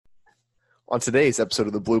on today's episode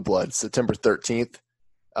of the Blue Blood, September 13th,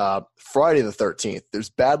 Friday the 13th. There's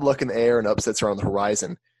bad luck in the air and upsets are on the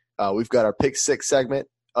horizon. We've got our Pick 6 segment,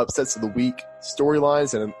 upsets of the week,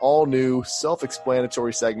 storylines, and an all-new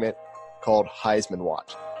self-explanatory segment called Heisman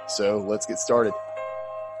Watch. So let's get started.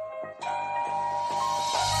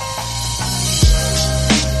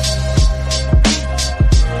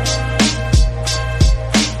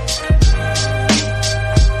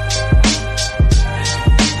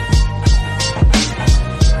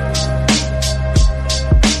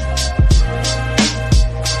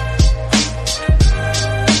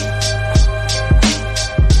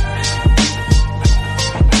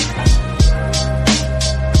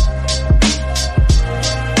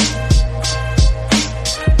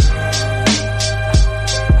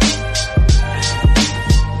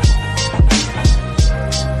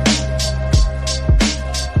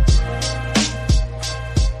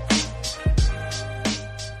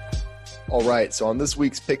 All right, so on this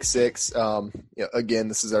week's Pick 6, again,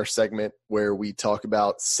 this is our segment where we talk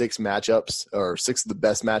about 6 matchups or 6 of the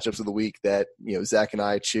best matchups of the week that, Zach and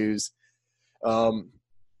I choose.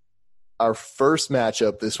 Our first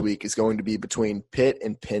matchup this week is going to be between Pitt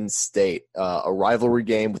and Penn State, a rivalry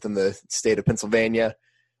game within the state of Pennsylvania.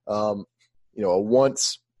 A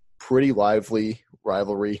once pretty lively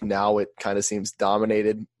rivalry. Now it kind of seems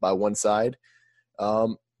dominated by one side.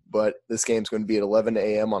 But this game's going to be at 11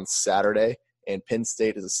 a.m. on Saturday, and Penn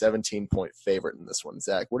State is a 17-point favorite in this one.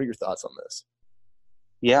 Zach, what are your thoughts on this?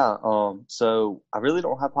 Yeah, so I really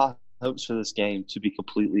don't have high hopes for this game, to be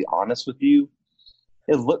completely honest with you.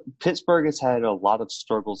 Pittsburgh has had a lot of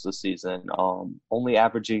struggles this season, only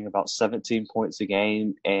averaging about 17 points a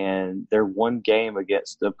game, and their one game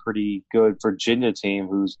against a pretty good Virginia team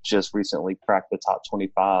who's just recently cracked the top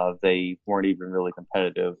 25, they weren't even really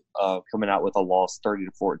competitive, coming out with a loss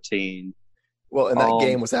 30-14. Well, and that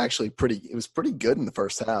game was actually pretty good in the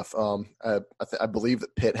first half. I believe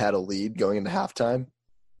that Pitt had a lead going into halftime,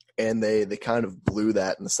 and they kind of blew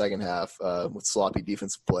that in the second half with sloppy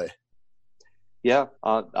defensive play. Yeah,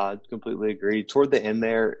 I completely agree. Toward the end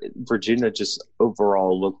there, Virginia just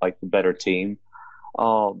overall looked like the better team.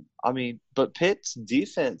 But Pitt's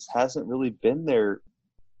defense hasn't really been their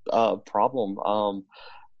problem.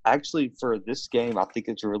 Actually, for this game, I think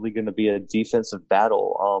it's really going to be a defensive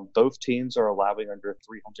battle. Both teams are allowing under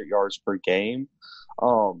 300 yards per game.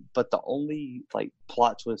 But the only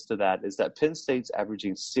plot twist to that is that Penn State's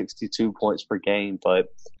averaging 62 points per game, but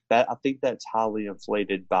I think that's highly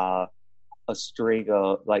inflated by a string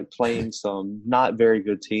of playing some not very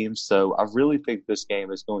good teams. So I really think this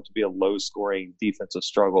game is going to be a low scoring defensive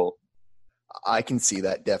struggle. I can see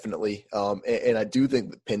that definitely. And I do think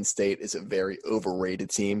that Penn State is a very overrated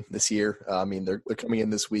team this year. They're coming in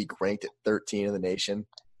this week ranked at 13 in the nation.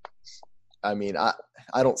 I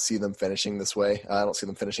don't see them finishing this way. I don't see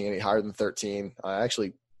them finishing any higher than 13. I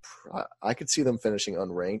could see them finishing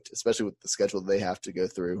unranked, especially with the schedule they have to go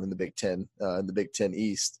through in the Big Ten,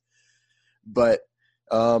 East. But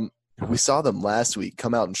we saw them last week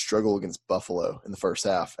come out and struggle against Buffalo in the first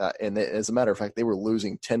half. And as a matter of fact, they were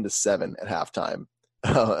losing 10-7 at halftime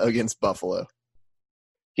against Buffalo.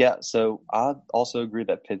 Yeah, so I also agree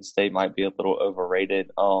that Penn State might be a little overrated.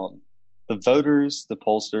 The voters, the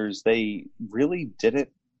pollsters, they really didn't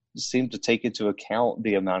seem to take into account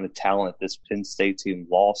the amount of talent this Penn State team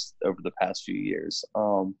lost over the past few years.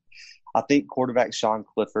 I think quarterback Sean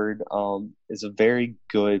Clifford is a very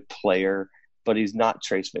good player, but he's not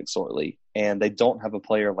Trace McSorley. And they don't have a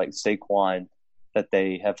player like Saquon that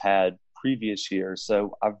they have had previous years.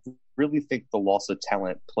 So I really think the loss of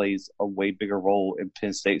talent plays a way bigger role in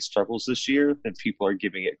Penn State's struggles this year than people are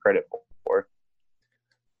giving it credit for.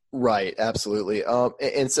 Right, absolutely.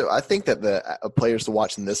 And so I think that the players to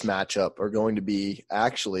watch in this matchup are going to be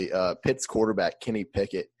actually Pitt's quarterback, Kenny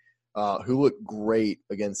Pickett, who looked great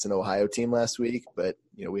against an Ohio team last week. But,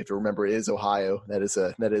 we have to remember it is Ohio. That is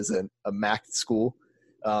a MAC school.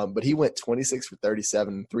 But he went 26 for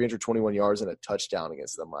 37, 321 yards and a touchdown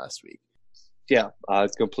against them last week. Yeah, I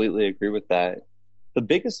completely agree with that. The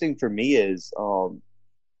biggest thing for me is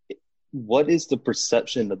what is the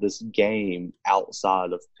perception of this game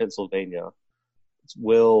outside of Pennsylvania?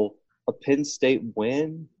 Will a Penn State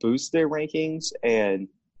win boost their rankings and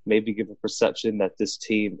maybe give a perception that this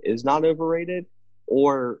team is not overrated?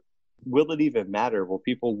 Or will it even matter? Will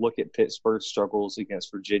people look at Pittsburgh's struggles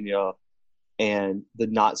against Virginia and the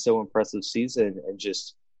not so impressive season and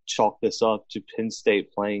just chalk this up to Penn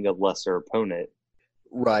State playing a lesser opponent?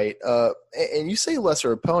 Right. And you say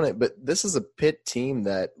lesser opponent, but this is a Pitt team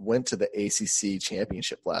that went to the ACC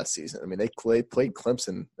championship last season. I mean, they played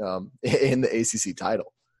Clemson in the ACC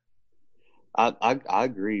title. I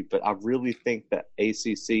agree, but I really think that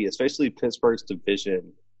ACC, especially Pittsburgh's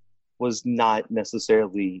division, was not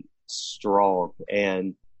necessarily strong.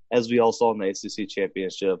 And as we all saw in the ACC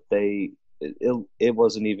championship, it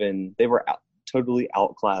wasn't even they were totally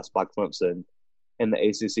outclassed by Clemson in the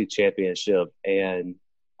ACC championship. And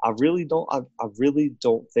I really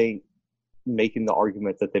don't think making the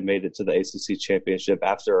argument that they made it to the ACC championship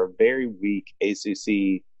after a very weak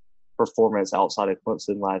ACC performance outside of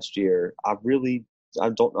Clemson last year. I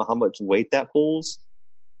don't know how much weight that pulls.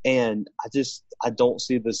 And I don't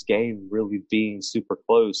see this game really being super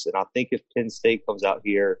close. And I think if Penn State comes out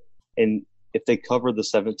here and if they cover the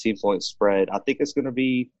 17-point spread, I think it's going to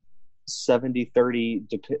be 70-30,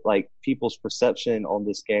 like people's perception on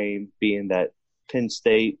this game being that Penn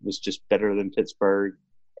State was just better than Pittsburgh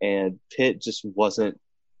and Pitt just wasn't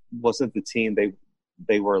the team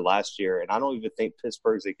they were last year. And I don't even think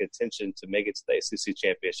Pittsburgh's in contention to make it to the ACC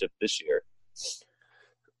championship this year.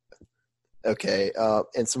 Okay,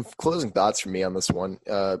 and some closing thoughts from me on this one.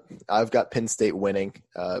 I've got Penn State winning,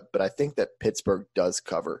 but I think that Pittsburgh does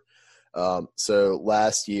cover. So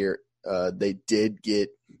last year, they did get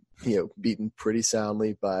beaten pretty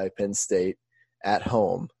soundly by Penn State at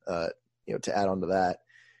home. To add on to that,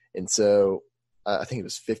 and so I think it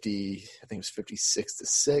was 50. I think it was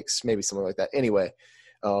 56-6, maybe something like that. Anyway,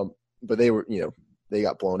 but they were they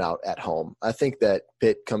got blown out at home. I think that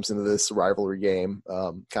Pitt comes into this rivalry game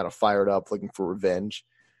kind of fired up, looking for revenge.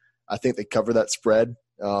 I think they cover that spread.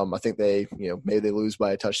 I think they, maybe they lose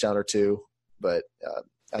by a touchdown or two, but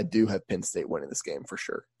I do have Penn State winning this game for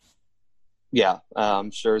sure. Yeah,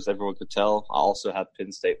 I'm sure as everyone could tell, I also have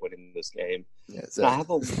Penn State winning this game. Yeah, I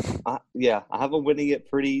have them winning it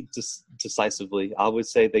pretty decisively. I would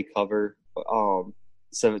say they cover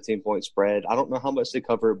 17-point spread. I don't know how much they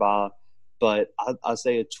cover it by, but I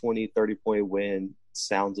say a 20, 30-point win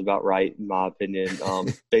sounds about right in my opinion,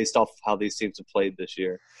 based off how these teams have played this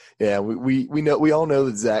year. Yeah, we all know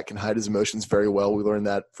that Zach can hide his emotions very well. We learned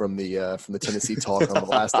that from the Tennessee talk on the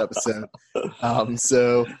last episode.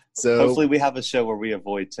 So hopefully we have a show where we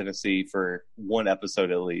avoid Tennessee for one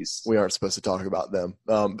episode at least. We aren't supposed to talk about them.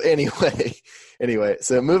 Anyway,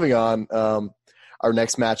 so moving on. Our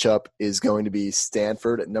next matchup is going to be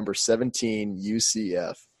Stanford at number 17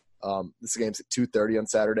 UCF. This game's at 2:30 on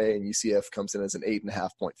Saturday, and UCF comes in as an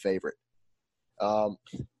 8.5-point favorite.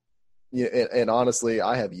 And honestly,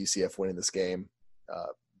 I have UCF winning this game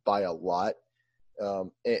by a lot.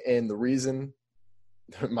 And the reason,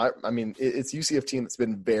 it's UCF team that's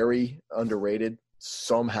been very underrated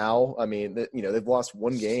somehow. I mean, they've lost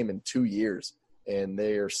one game in 2 years, and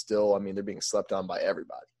they are still, they're being slept on by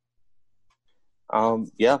everybody.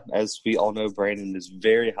 As we all know, Brandon is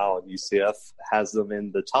very high on UCF, has them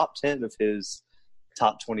in the top 10 of his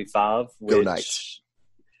top 25, which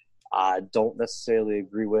I don't necessarily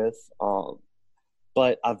agree with.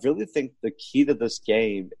 But I really think the key to this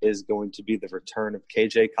game is going to be the return of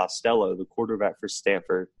KJ Costello, the quarterback for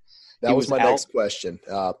Stanford. That was my next question.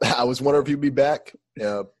 I was wondering if he'd be back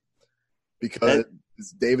because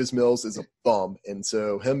Davis Mills is a bum, and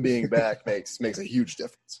so him being back makes a huge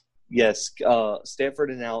difference. Yes,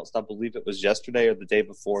 Stanford announced, I believe it was yesterday or the day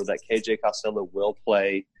before, that KJ Costello will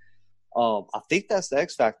play. I think that's the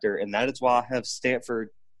X factor, and that is why I have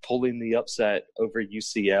Stanford pulling the upset over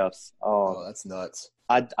UCF. That's nuts.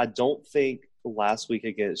 I don't think last week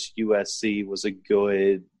against USC was a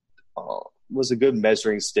good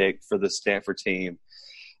measuring stick for the Stanford team.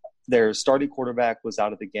 Their starting quarterback was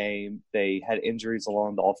out of the game. They had injuries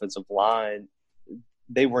along the offensive line.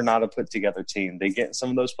 They were not a put-together team. They get some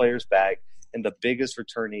of those players back, and the biggest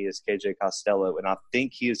returnee is KJ Costello, and I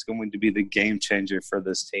think he is going to be the game changer for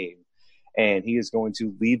this team. And he is going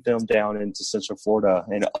to lead them down into Central Florida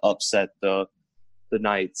and upset the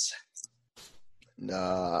Knights.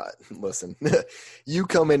 Nah, listen. You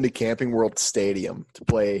come into Camping World Stadium to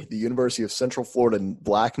play the University of Central Florida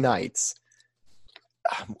Black Knights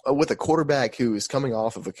with a quarterback who is coming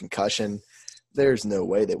off of a concussion. There's no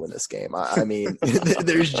way they win this game.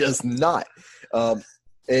 There's just not.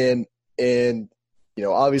 And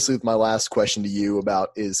obviously with my last question to you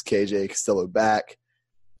about is KJ Costello back,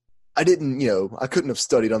 I couldn't have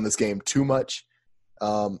studied on this game too much.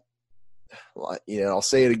 I'll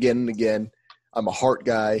say it again and again. I'm a heart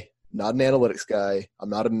guy, not an analytics guy. I'm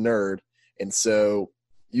not a nerd. And so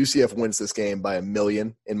UCF wins this game by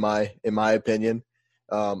 1,000,000 in my opinion.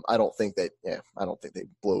 I don't think they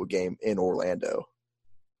blow a game in Orlando.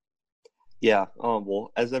 Yeah.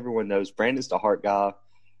 Well, as everyone knows, Brandon's the heart guy.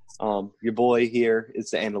 Your boy here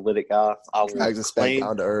is the analytic guy. I will claim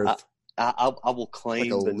down to earth. I will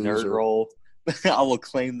claim like the nerd role. I will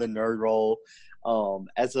claim the nerd role.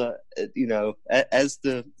 As a as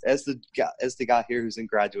the guy here who's in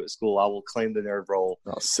graduate school, I will claim the nerd role.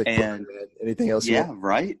 Oh, sick And man. Anything else? yeah,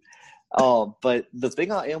 right. But the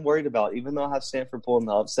thing I am worried about, even though I have Stanford pulling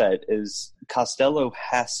the upset, is Costello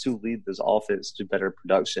has to lead this offense to better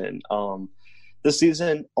production. This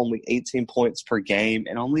season, only 18 points per game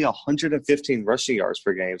and only 115 rushing yards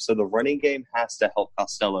per game. So the running game has to help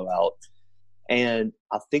Costello out. And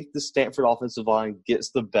I think the Stanford offensive line gets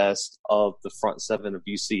the best of the front seven of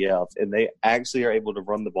UCF, and they actually are able to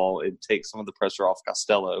run the ball and take some of the pressure off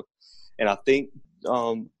Costello. And I think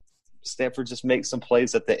Stanford just makes some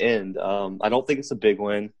plays at the end. I don't think it's a big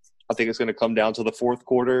win. I think it's going to come down to the fourth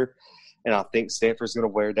quarter, and I think Stanford's going to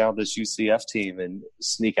wear down this UCF team and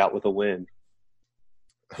sneak out with a win.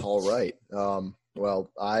 All right. Well,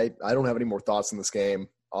 I don't have any more thoughts on this game.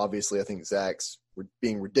 Obviously, I think Zach's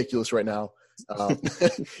being ridiculous right now. Do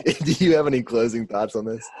you have any closing thoughts on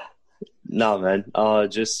this? No, man.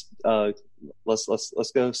 Let's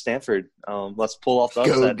go Stanford. Let's pull off the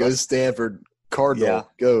upset. Go Stanford. Cardinal. Yeah.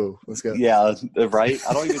 Go. Let's go. Yeah, right.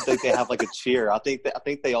 I don't even think they have like a cheer. I think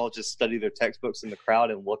they all just study their textbooks in the crowd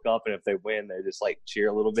and look up, and if they win, they just like cheer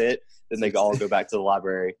a little bit. Then they all go back to the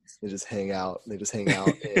library. They just hang out. in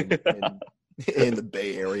the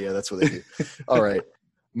Bay Area. That's what they do. All right.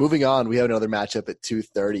 Moving on, we have another matchup at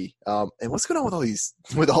 2:30. And what's going on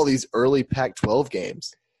with all these early Pac-12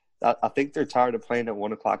 games? I think they're tired of playing at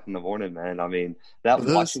 1 o'clock in the morning, man. I mean, that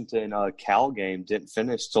Washington Cal game didn't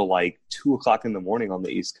finish till like 2 o'clock in the morning on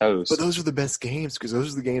the East Coast. But those are the best games because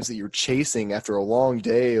those are the games that you're chasing after a long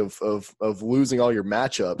day of losing all your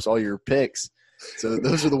matchups, all your picks. So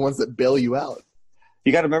those are the ones that bail you out.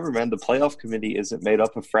 You got to remember, man, the playoff committee isn't made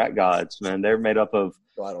up of frat gods, man. They're made up of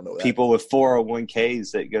people with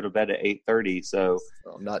 401ks that go to bed at 8:30. So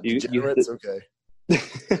I'm not degenerates. Okay.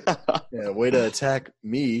 Yeah, way to attack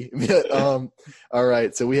me. All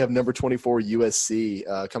right, so we have number 24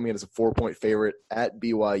 USC coming in as a 4-point favorite at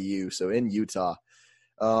BYU, so in Utah.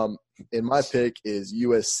 And my pick is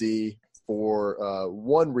USC for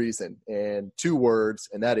one reason and two words,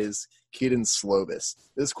 and that is Keaton Slovis.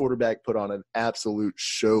 This quarterback put on an absolute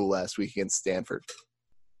show last week against Stanford.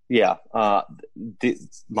 Yeah,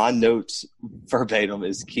 my notes verbatim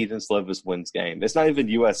is Keaton Slovis wins game. It's not even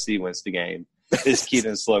USC wins the game. It's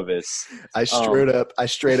Keaton Slovis. I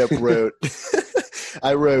straight up wrote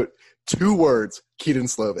I wrote two words, Keaton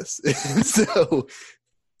Slovis. so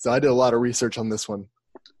I did a lot of research on this one.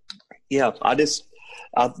 Yeah, this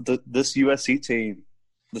USC team,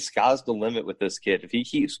 the sky's the limit with this kid. If he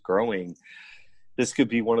keeps growing, this could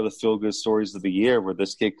be one of the feel-good stories of the year where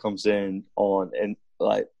this kid comes in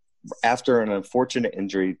after an unfortunate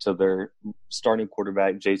injury to their starting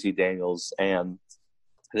quarterback, JT Daniels, and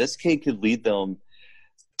this kid could lead them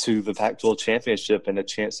to the Pac-12 championship and a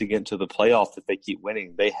chance to get into the playoff if they keep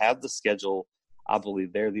winning. They have the schedule. I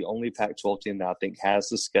believe they're the only Pac-12 team that I think has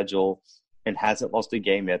the schedule and hasn't lost a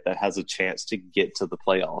game yet that has a chance to get to the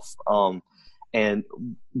playoff. And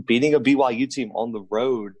beating a BYU team on the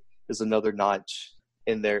road is another notch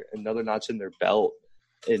in their belt,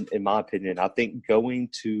 in my opinion. I think going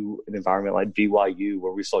to an environment like BYU,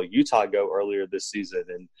 where we saw Utah go earlier this season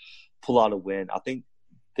and pull out a win, I think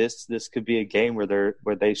this could be a game where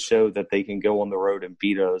they show that they can go on the road and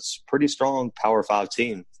beat a pretty strong Power 5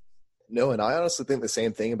 team. No, and I honestly think the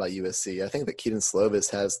same thing about USC. I think that Keaton Slovis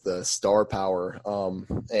has the star power,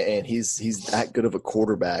 and he's that good of a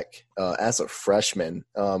quarterback as a freshman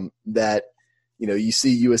that you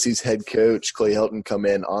see USC's head coach Clay Helton come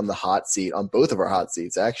in on the hot seat, on both of our hot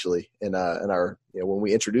seats actually, in our when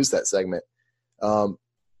we introduced that segment,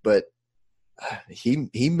 but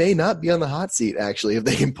he may not be on the hot seat actually if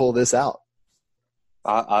they can pull this out.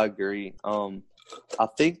 I agree. I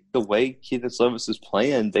think the way Keaton Slovis is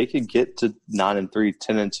playing, they could get to 9-3,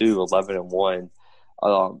 10-2, 11-1,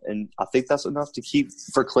 and I think that's enough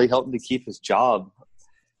for Clay Helton to keep his job.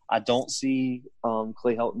 I don't see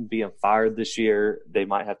Clay Helton being fired this year. They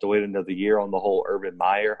might have to wait another year on the whole Urban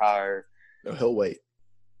Meyer hire. No, he'll wait.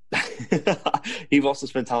 He wants to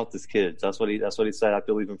spend time with his kids. That's what he said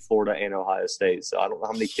after leaving Florida and Ohio State. So I don't know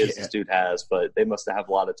how many kids this dude has, but they must have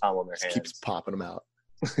a lot of time on their hands. Keeps popping them out.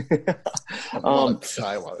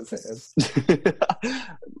 Time on his hands.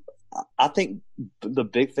 I think the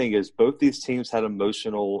big thing is both these teams had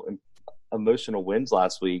emotional wins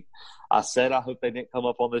last week. I said I hope they didn't come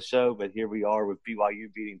up on the show, but here we are with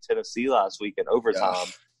BYU beating Tennessee last week in overtime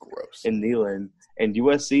in Neyland, and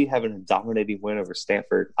USC having a dominating win over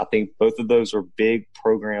Stanford. I think both of those are big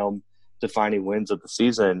program-defining wins of the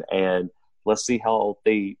season, and let's see how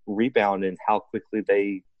they rebound and how quickly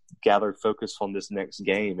they gather focus on this next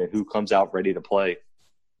game and who comes out ready to play.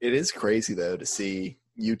 It is crazy though to see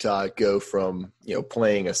Utah go from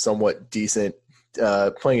playing a somewhat decent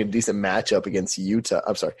playing a decent matchup against Utah.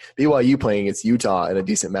 I'm sorry, BYU playing against Utah in a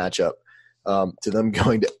decent matchup to them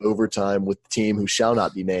going to overtime with the team who shall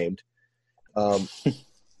not be named. I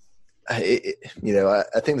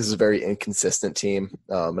think this is a very inconsistent team,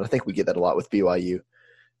 and I think we get that a lot with BYU.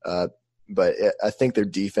 But I think their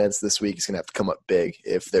defense this week is going to have to come up big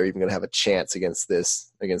if they're even going to have a chance against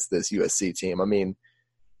this USC team. I mean,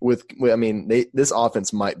 this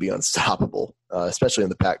offense might be unstoppable, especially in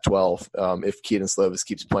the Pac-12 if Keaton Slovis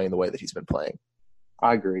keeps playing the way that he's been playing.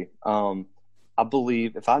 I agree. I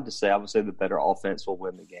believe, if I had to say, I would say the better offense will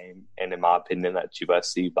win the game, and in my opinion, that's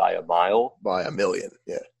USC by a mile. By a million,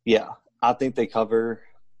 yeah. Yeah, I think they cover.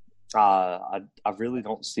 I really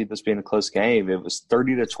don't see this being a close game. It was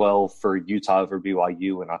 30-12 for Utah over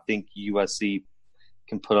BYU, and I think USC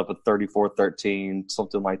can put up a 34-13,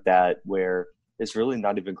 something like that, where it's really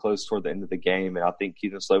not even close toward the end of the game. And I think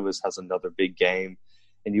Keaton Slovis has another big game,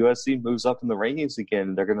 and USC moves up in the rankings again.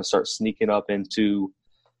 And they're going to start sneaking up into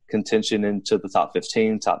contention into the top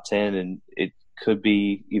 15, top 10, and it could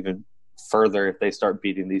be even further if they start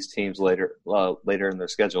beating these teams later in their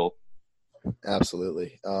schedule.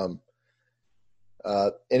 Absolutely.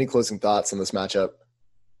 Any closing thoughts on this matchup?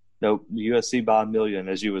 Nope. USC by a million,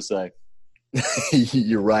 as you would say.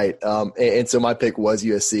 You're right. And so my pick was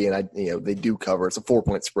USC, and they do cover. It's a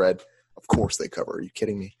 4-point spread. Of course they cover. Are you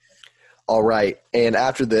kidding me? All right. And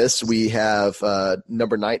after this, we have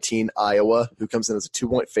number 19, Iowa, who comes in as a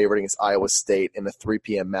 2-point favorite against Iowa State in a 3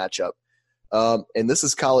 p.m. matchup. And this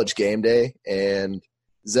is College game day, and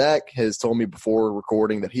Zach has told me before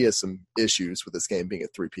recording that he has some issues with this game being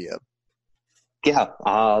at 3 p.m. Yeah,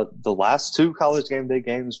 the last 2 College game day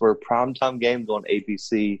games were primetime games on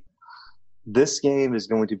ABC. This game is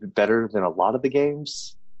going to be better than a lot of the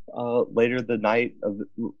games later that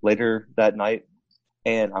night.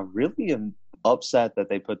 And I really am upset that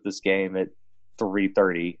they put this game at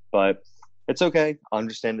 3:30, but it's okay. I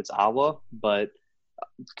understand it's Iowa, but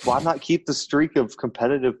why not keep the streak of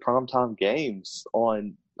competitive primetime games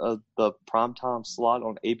on the primetime slot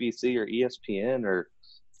on ABC or ESPN or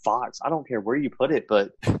Fox? I don't care where you put it,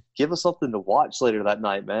 but give us something to watch later that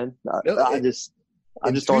night, man. I just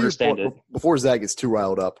don't understand it. Before Zach gets too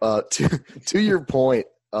riled up, to your point,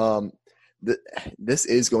 this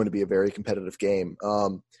is going to be a very competitive game.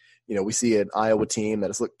 We see an Iowa team that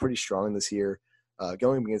has looked pretty strong this year,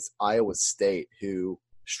 going against Iowa State, who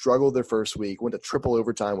struggled their first week, went to triple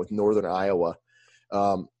overtime with Northern Iowa.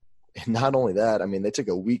 And not only that, I mean, they took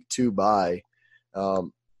a week 2 bye. I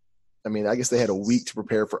guess they had a week to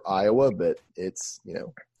prepare for Iowa, but it's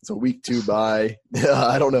a week 2 bye.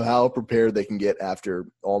 I don't know how prepared they can get after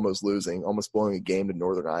almost blowing a game to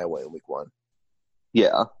Northern Iowa in week 1.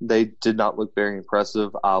 Yeah, they did not look very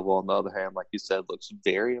impressive. Iowa, on the other hand, like you said, looks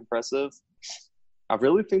very impressive. I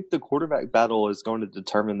really think the quarterback battle is going to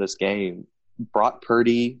determine this game. Brock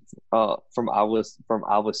Purdy from Iowa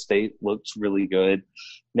State looks really good.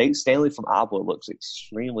 Nate Stanley from Iowa looks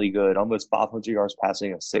extremely good, almost 500 yards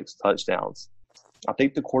passing and 6 touchdowns. I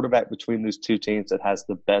think the quarterback between those two teams that has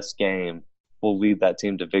the best game will lead that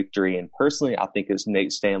team to victory. And personally, I think it's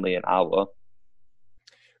Nate Stanley in Iowa.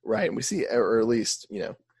 Right. And we see, or at least,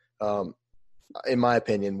 in my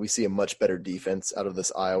opinion, we see a much better defense out of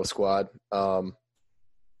this Iowa squad.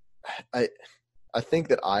 I think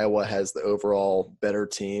that Iowa has the overall better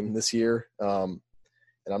team this year. And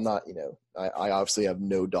I'm not, I obviously have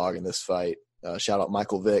no dog in this fight. Shout out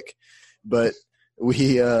Michael Vick. But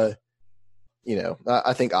I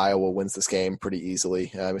think Iowa wins this game pretty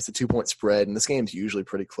easily. It's a 2-point spread, and this game's usually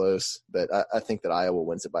pretty close. But I think that Iowa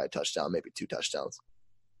wins it by a touchdown, maybe 2 touchdowns.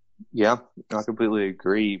 Yeah, I completely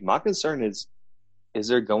agree. My concern is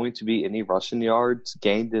there going to be any rushing yards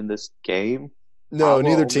gained in this game? No,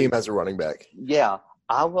 neither team has a running back. Yeah,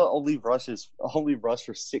 Iowa only rushed for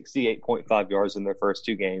 68.5 yards in their first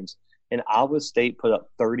 2 games, and Iowa State put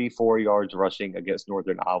up 34 yards rushing against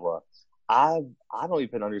Northern Iowa. I don't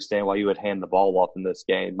even understand why you would hand the ball off in this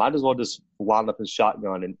game. Might as well just wind up a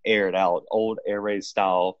shotgun and air it out, old air raid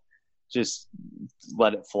style. Just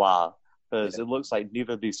let it fly. Because it looks like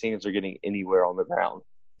neither of these teams are getting anywhere on the ground.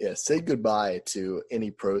 Yeah, say goodbye to any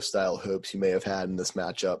pro-style hopes you may have had in this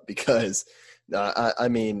matchup because,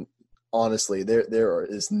 honestly, there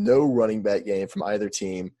is no running back game from either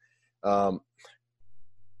team. But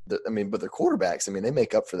their quarterbacks, they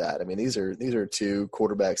make up for that. These are 2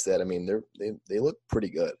 quarterbacks that, they look pretty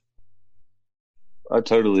good. I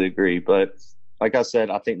totally agree. But like I said,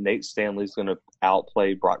 I think Nate Stanley's going to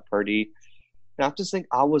outplay Brock Purdy. And I just think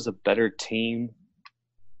Iowa's a better team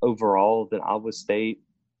overall than Iowa State.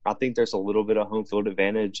 I think there's a little bit of home field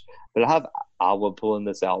advantage, but I have Iowa pulling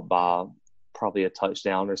this out by probably a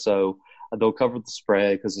touchdown or so. They'll cover the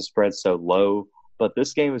spread because the spread's so low. But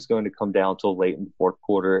this game is going to come down till late in the fourth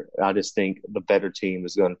quarter. I just think the better team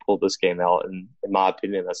is going to pull this game out, and in my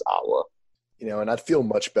opinion, that's Iowa. And I'd feel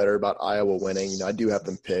much better about Iowa winning. I do have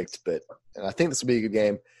them picked, and I think this will be a good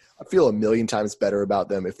game. I feel a million times better about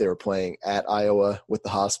them if they were playing at Iowa with the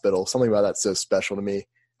hospital. Something about that's so special to me.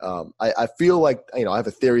 I feel like, I have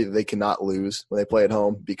a theory that they cannot lose when they play at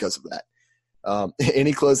home because of that.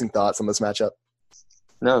 Any closing thoughts on this matchup?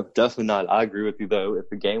 No, definitely not. I agree with you, though. If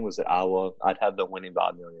the game was at Iowa, I'd have them winning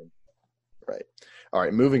by 1 million. Right. All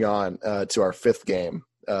right, moving on to our fifth game.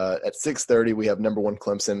 At 6:30, we have number 1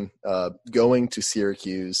 Clemson going to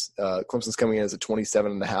Syracuse. Clemson's coming in as a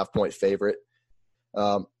 27.5-point favorite.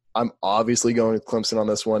 I'm obviously going with Clemson on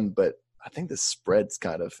this one, but I think the spread's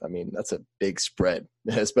that's a big spread,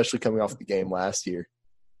 especially coming off the game last year.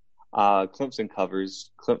 Clemson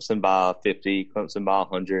covers. Clemson by 50, Clemson by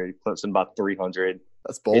 100, Clemson by 300.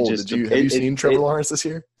 That's bold. Have you seen Trevor Lawrence this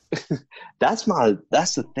year? That's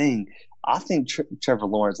the thing. I think Trevor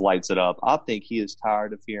Lawrence lights it up. I think he is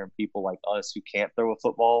tired of hearing people like us who can't throw a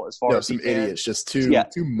football as far as some idiots, just two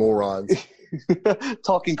morons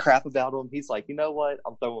talking crap about him. He's like, you know what?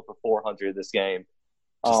 I'm throwing for 400 this game.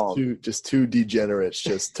 Just two degenerates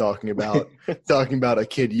just talking about a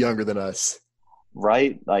kid younger than us.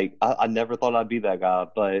 Right? Like I never thought I'd be that guy,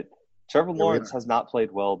 but Trevor Lawrence has not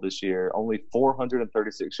played well this year. Only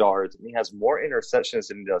 436 yards, and he has more interceptions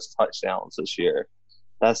than he does touchdowns this year.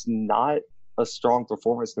 That's not a strong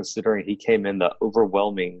performance considering he came in the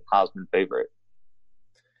overwhelming Heisman favorite.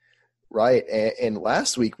 Right, and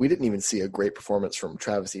last week we didn't even see a great performance from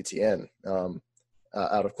Travis Etienne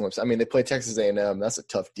out of Clemson. I mean, they play Texas A&M. That's a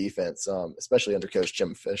tough defense, especially under Coach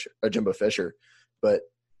Jimbo Fisher. But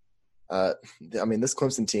this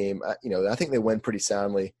Clemson team, I think they win pretty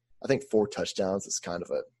soundly. I think 4 touchdowns is kind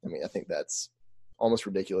of I think that's almost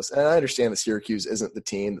ridiculous. And I understand that Syracuse isn't the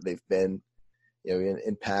team that they've been,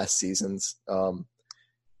 in past seasons.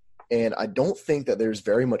 And I don't think that there's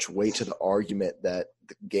very much weight to the argument that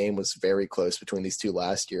the game was very close between these two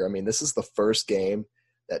last year. I mean, this is the first game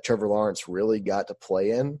that Trevor Lawrence really got to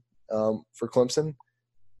play in for Clemson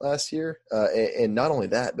last year. And not only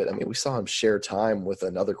that, but, we saw him share time with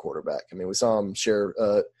another quarterback. We saw him share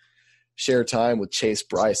time with Chase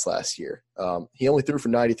Bryce last year. He only threw for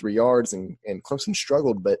 93 yards, and Clemson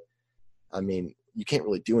struggled, but, you can't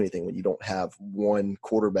really do anything when you don't have one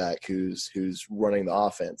quarterback who's running the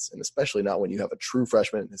offense, and especially not when you have a true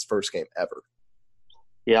freshman in his first game ever.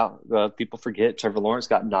 Yeah, people forget Trevor Lawrence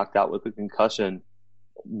got knocked out with a concussion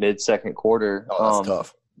mid-second quarter. Oh, that's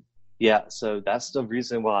tough. Yeah, so that's the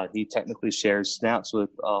reason why he technically shares snaps with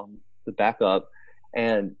the backup.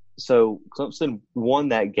 And so Clemson won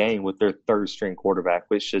that game with their third-string quarterback,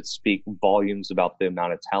 which should speak volumes about the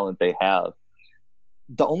amount of talent they have.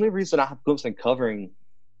 The only reason I have Clemson covering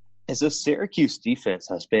is this Syracuse defense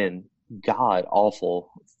has been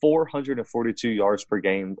god-awful. 442 yards per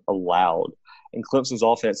game allowed, and Clemson's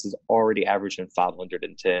offense is already averaging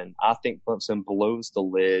 510. I think Clemson blows the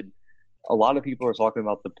lid. A lot of people are talking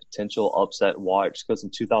about the potential upset watch because in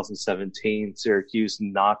 2017, Syracuse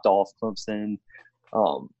knocked off Clemson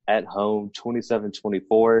at home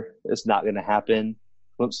 27-24. It's not going to happen.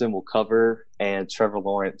 Clemson will cover, and Trevor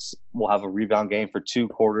Lawrence will have a rebound game for 2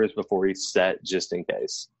 quarters before he's set just in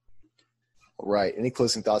case. All right. Any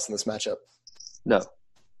closing thoughts on this matchup? No.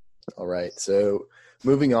 All right. So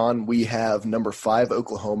moving on, we have number 5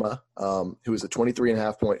 Oklahoma, who is a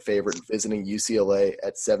 23.5-point favorite visiting UCLA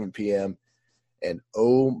at 7 p.m. And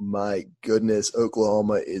oh my goodness,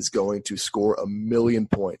 Oklahoma is going to score 1 million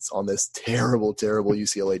points on this terrible, terrible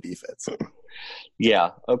UCLA defense.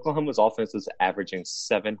 Yeah, Oklahoma's offense is averaging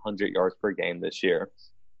 700 yards per game this year,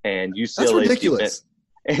 and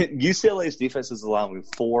UCLA's defense is allowing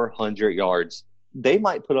 400 yards. They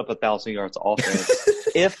might put up 1,000 yards offense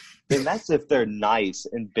that's if they're nice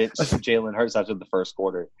and bench Jalen Hurts after the first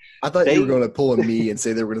quarter. I thought you were going to pull a me and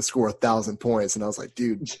say they were going to score 1,000 points, and I was like,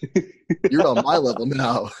 dude, you're on my level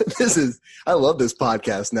now. I love this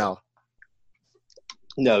podcast now.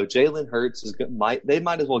 No, Jalen Hurts they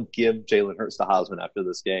might as well give Jalen Hurts the Heisman after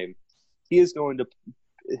this game. His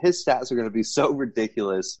stats are going to be so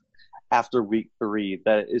ridiculous after week 3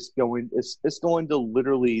 that it's going to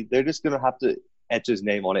literally, they're just going to have to etch his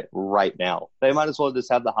name on it right now. They might as well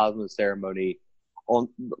just have the Heisman ceremony on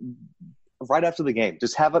right after the game.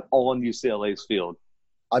 Just have it all on UCLA's field.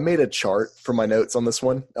 I made a chart for my notes on this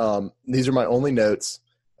one. These are my only notes.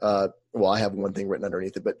 I have one thing written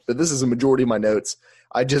underneath it, but this is a majority of my notes.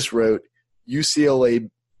 I just wrote UCLA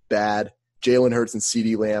bad, Jalen Hurts and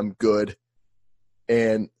CeeDee Lamb, good.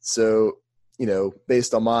 And so,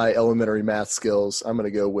 based on my elementary math skills, I'm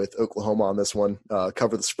going to go with Oklahoma on this one,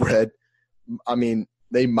 cover the spread. I mean,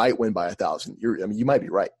 they might win by 1,000. You might be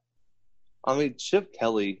right. I mean, Chip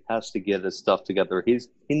Kelly has to get his stuff together. He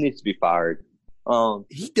needs to be fired.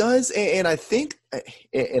 He does, and I think,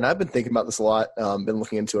 and I've been thinking about this a lot, been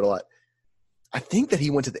looking into it a lot. I think that he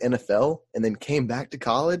went to the NFL and then came back to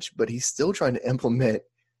college, but he's still trying to implement,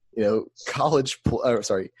 NFL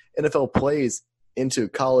plays into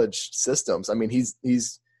college systems. I mean,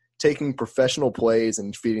 he's taking professional plays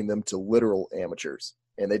and feeding them to literal amateurs,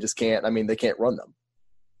 and they just can't. I mean, they can't run them.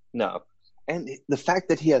 No, and the fact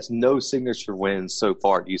that he has no signature wins so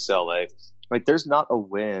far at UCLA, like there's not a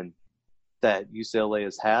win that UCLA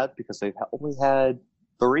has had because they've only had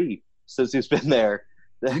 3 since he's been there.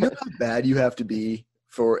 You know how bad you have to be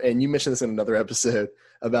and you mentioned this in another episode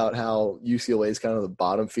about how UCLA is kind of the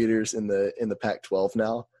bottom feeders in the Pac-12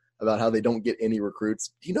 now, about how they don't get any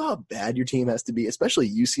recruits. Do you know how bad your team has to be, especially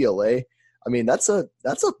UCLA? I mean, that's a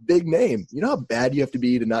big name. You know how bad you have to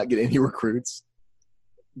be to not get any recruits?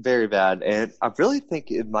 Very bad. And I really think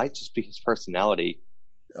it might just be his personality.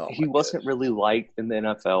 He wasn't really liked in the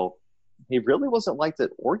NFL. He really wasn't liked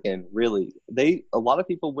at Oregon, really. A lot of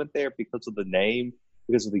people went there because of the name,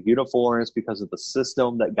 because of the uniforms, because of the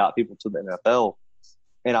system that got people to the NFL.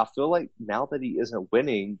 And I feel like now that he isn't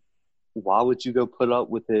winning, why would you go put up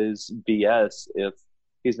with his BS if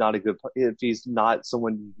he's not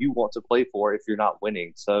someone you want to play for if you're not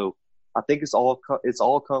winning? So I think it's all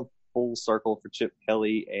come full circle for Chip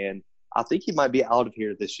Kelly, and I think he might be out of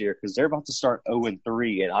here this year because they're about to start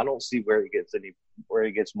 0-3, and I don't see where it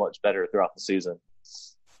gets much better throughout the season.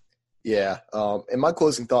 Yeah, and my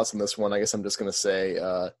closing thoughts on this one, I guess I'm just going to say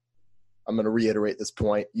I'm going to reiterate this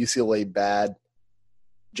point. UCLA bad,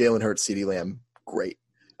 Jalen Hurts, CeeDee Lamb great.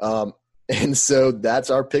 And so that's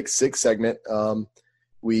our Pick 6 segment.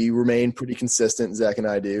 We remain pretty consistent, Zach and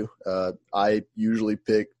I do. I usually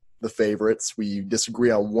pick the favorites. We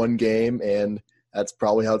disagree on one game, and that's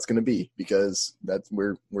probably how it's going to be because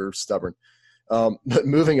we're stubborn. But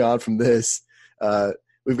moving on from this,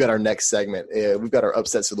 we've got our next segment. We've got our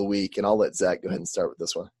upsets of the week, and I'll let Zach go ahead and start with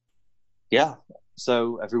this one. Yeah.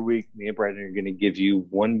 So every week, me and Brandon are going to give you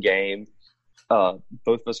one game. Both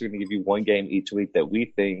of us are going to give you one game each week that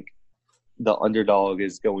we think the underdog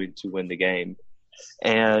is going to win the game.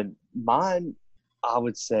 And mine, I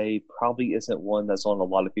would say, probably isn't one that's on a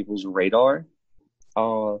lot of people's radar.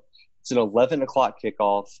 It's an 11 o'clock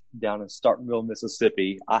kickoff down in Starkville,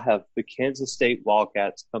 Mississippi. I have the Kansas State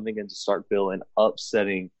Wildcats coming into Starkville and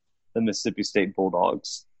upsetting the Mississippi State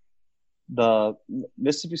Bulldogs. The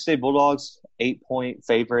Mississippi State Bulldogs, 8-point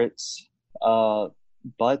favorites,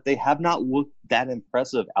 but they have not looked that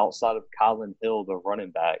impressive outside of Kylan Hill, the running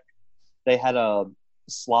back. They had a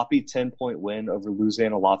sloppy 10-point win over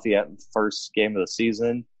Louisiana Lafayette in the first game of the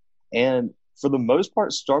season, and for the most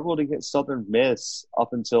part, struggled against Southern Miss up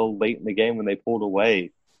until late in the game when they pulled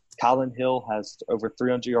away. Kylan Hill has over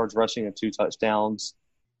 300 yards rushing and 2 touchdowns.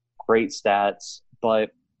 Great stats.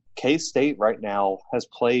 But K-State right now has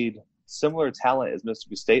played similar talent as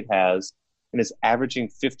Mississippi State has and is averaging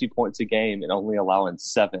 50 points a game and only allowing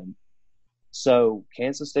 7. So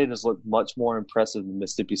Kansas State has looked much more impressive than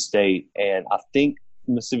Mississippi State. And I think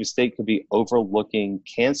Mississippi State could be overlooking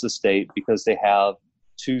Kansas State because they have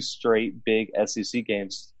 2 straight big SEC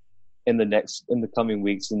games in the coming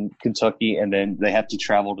weeks in Kentucky, and then they have to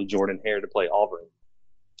travel to Jordan-Hare to play Auburn.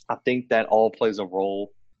 I think that all plays a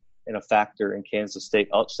role and a factor in Kansas State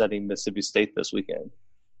upsetting Mississippi State this weekend.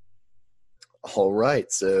 All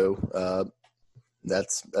right, so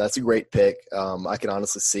that's a great pick. I can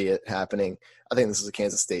honestly see it happening. I think this is a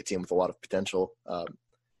Kansas State team with a lot of potential.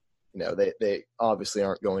 They obviously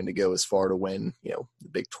aren't going to go as far to win, the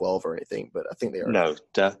Big 12 or anything, but I think they are. No,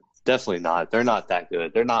 definitely not. They're not that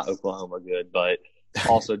good. They're not Oklahoma good, but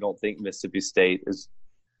also don't think Mississippi State is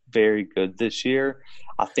very good this year.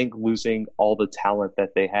 I think losing all the talent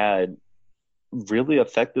that they had really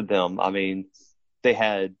affected them. I mean, they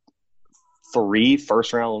had 3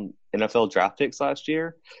 first-round NFL draft picks last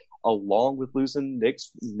year, along with losing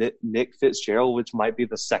Nick Fitzgerald, which might be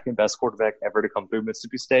the second best quarterback ever to come through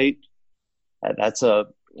Mississippi State. And that's a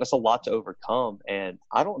lot to overcome. And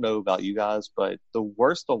I don't know about you guys, but the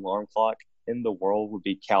worst alarm clock in the world would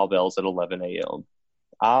be cowbells at 11 a.m.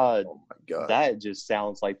 Oh my God. That just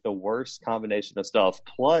sounds like the worst combination of stuff.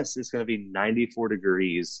 Plus, it's going to be 94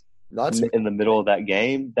 degrees in the middle of that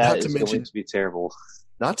game. That is going to be terrible.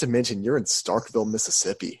 Not to mention, you're in Starkville,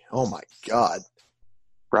 Mississippi. Oh my God.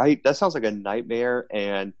 Right? That sounds like a nightmare.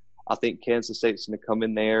 And I think Kansas State's going to come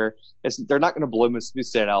in there. They're not going to blow Mississippi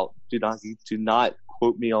State out. Do not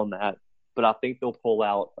quote me on that. But I think they'll pull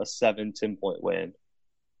out a 7-10-point win.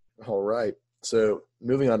 All right. So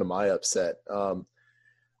moving on to my upset.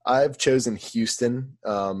 I've chosen Houston,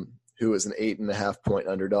 who is an 8.5-point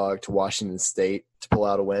underdog to Washington State to pull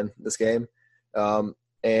out a win this game.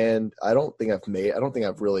 And I don't think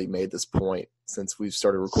I've really made this point since we've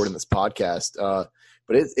started recording this podcast.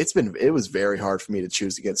 But it was very hard for me to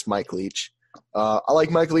choose against Mike Leach. I like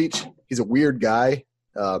Mike Leach. He's a weird guy,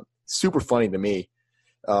 super funny to me.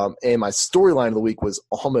 And my storyline of the week was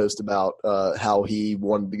almost about how he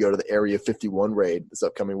wanted to go to the Area 51 raid this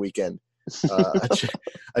upcoming weekend.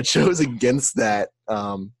 I chose against that,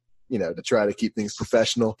 to try to keep things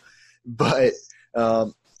professional. But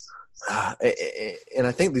and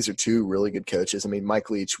I think these are two really good coaches. I mean, Mike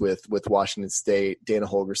Leach with Washington State, Dana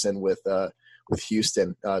Holgorsen with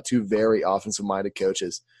Houston, two very offensive-minded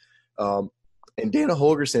coaches. And Dana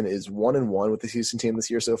Holgorsen is 1-1 with the Houston team this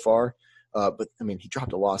year so far. But I mean, he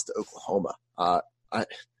dropped a loss to Oklahoma. I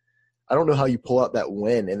don't know how you pull out that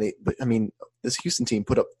win. But this Houston team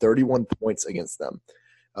put up 31 points against them.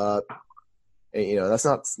 That's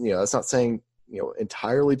not saying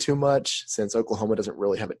entirely too much since Oklahoma doesn't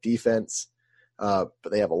really have a defense, but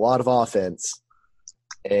they have a lot of offense,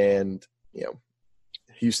 and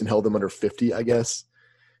Houston held them under 50, I guess.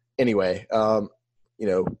 Anyway, Gardner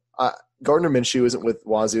Minshew isn't with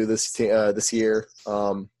Wazoo this year.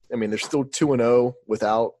 They're still 2-0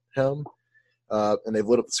 without him, and they've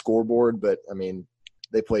lit up the scoreboard. But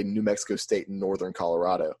they played New Mexico State and Northern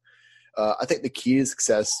Colorado. I think the key to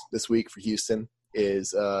success this week for Houston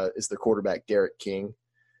is their quarterback Derek King.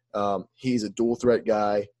 He's a dual threat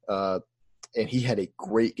guy, and he had a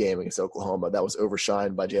great game against Oklahoma that was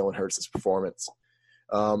overshined by Jalen Hurts' performance.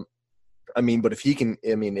 But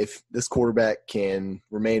if this quarterback can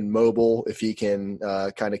remain mobile, if he can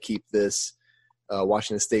kind of keep this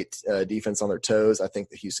Washington State defense on their toes, I think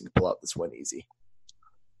that Houston can pull out this win easy.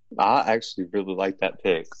 I actually really like that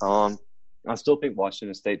pick. I still think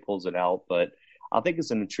Washington State pulls it out, but I think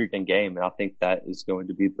it's an intriguing game, and I think that is going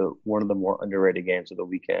to be one of the more underrated games of the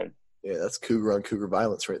weekend. Yeah, that's Cougar on Cougar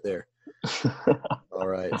violence right there. All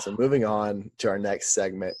right, so moving on to our next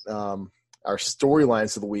segment, our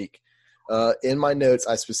storylines of the week. In my notes,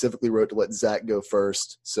 I specifically wrote to let Zach go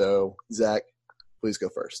first. So, Zach, please go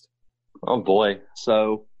first. Oh boy!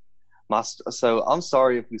 So I'm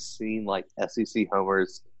sorry if we've seen like SEC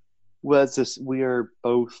homers. Well, we are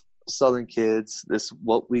both Southern kids. This is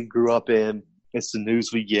what we grew up in. It's the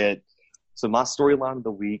news we get. So my storyline of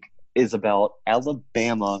the week is about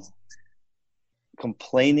Alabama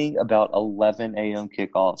complaining about 11 a.m.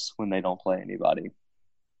 kickoffs when they don't play anybody.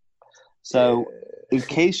 So in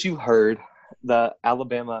case you heard, the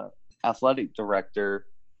Alabama athletic director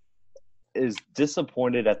is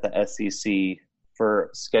disappointed at the SEC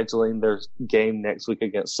for scheduling their game next week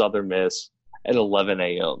against Southern Miss at 11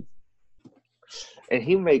 a.m. And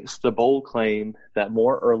he makes the bold claim that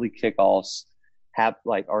more early kickoffs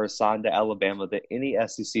are assigned to Alabama than any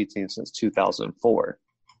SEC team since 2004.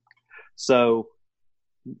 So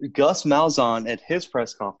Gus Malzahn at his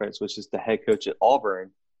press conference, which is the head coach at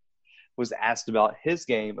Auburn, was asked about his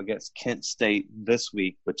game against Kent State this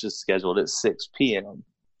week, which is scheduled at 6 p.m.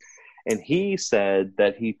 And he said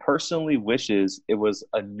that he personally wishes it was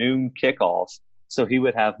a noon kickoff so he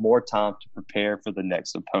would have more time to prepare for the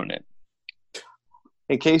next opponent.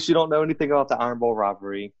 In case you don't know anything about the Iron Bowl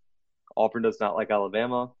rivalry, Auburn does not like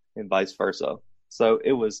Alabama and vice versa. So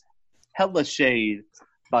it was hella shade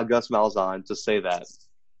by Gus Malzahn to say that.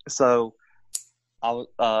 So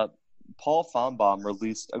Paul Feinbaum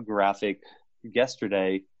released a graphic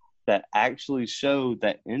yesterday that actually showed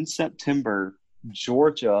that in September,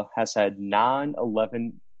 Georgia has had 9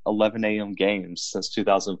 11 a.m. games since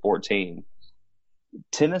 2014.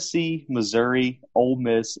 Tennessee, Missouri, Ole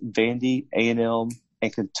Miss, Vandy, A&M,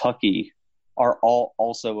 and Kentucky are all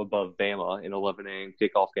also above Bama in 11 a.m.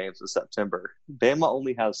 kickoff games in September. Bama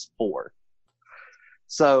only has 4.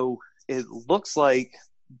 So it looks like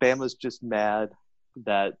Bama's just mad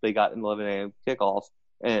that they got an 11 a.m. kickoff.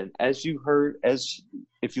 And as you heard,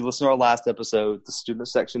 if you listen to our last episode, the student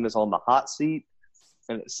section is on the hot seat.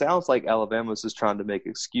 And it sounds like Alabama's just trying to make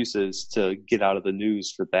excuses to get out of the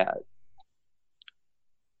news for that.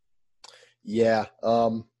 Yeah.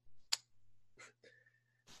 Oh,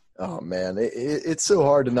 man. It's so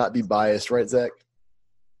hard to not be biased, right, Zach?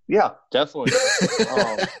 Yeah, definitely.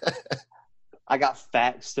 I got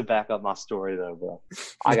facts to back up my story, though, bro.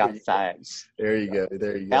 I got facts. There you go.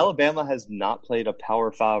 Alabama has not played a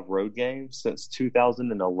Power 5 road game since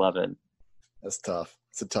 2011. That's tough.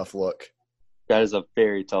 It's a tough look. That is a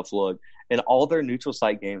very tough look. And all their neutral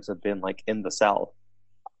site games have been like in the South.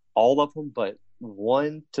 All of them, but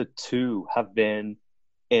 1 to 2 have been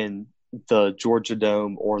in the Georgia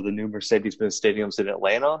Dome or the new Mercedes-Benz stadiums in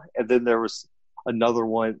Atlanta. And then there was another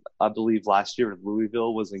one, I believe, last year in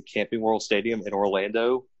Louisville was in Camping World Stadium in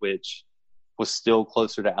Orlando, which was still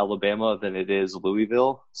closer to Alabama than it is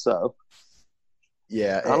Louisville. So,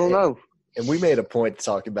 yeah, I don't know. And we made a point to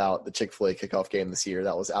talk about the Chick-fil-A kickoff game this year.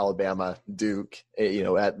 That was Alabama Duke,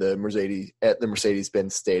 at the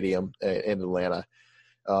Mercedes-Benz Stadium in Atlanta.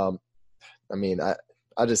 I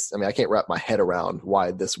can't wrap my head around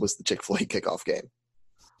why this was the Chick-fil-A kickoff game.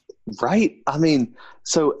 Right. I mean,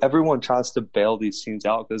 so everyone tries to bail these teams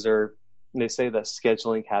out because they say that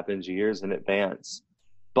scheduling happens years in advance.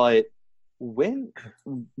 But can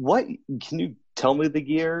you tell me the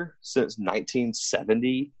year since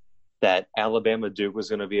 1970 that Alabama Duke was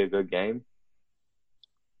going to be a good game?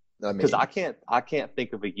 Because I can't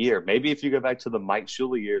think of a year. Maybe if you go back to the Mike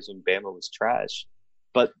Shula years when Bama was trash.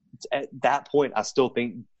 But at that point, I still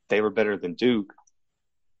think they were better than Duke.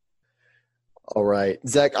 All right.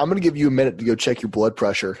 Zach, I'm going to give you a minute to go check your blood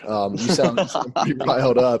pressure. You sound pretty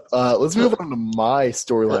riled up. Let's move on to my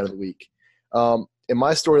storyline of the week. In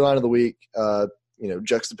my storyline of the week,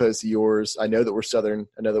 juxtaposed to yours, I know that we're Southern.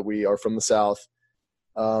 I know that we are from the South.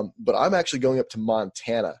 But I'm actually going up to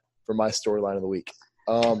Montana for my storyline of the week.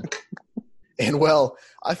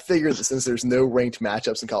 I figured that since there's no ranked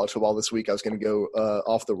matchups in college football this week, I was going to go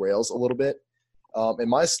off the rails a little bit. And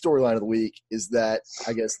my storyline of the week is that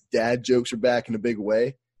I guess dad jokes are back in a big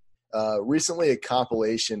way. Recently, a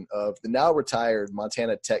compilation of the now retired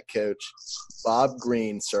Montana Tech coach Bob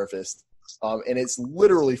Green surfaced. And it's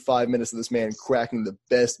literally 5 minutes of this man cracking the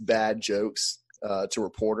best bad jokes to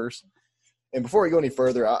reporters. And before we go any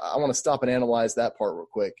further, I want to stop and analyze that part real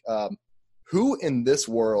quick. Who in this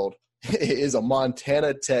world is a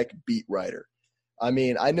Montana Tech beat writer? I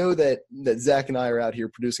mean, I know that Zach and I are out here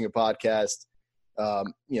producing a podcast,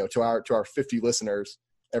 to our 50 listeners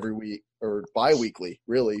every week or bi-weekly,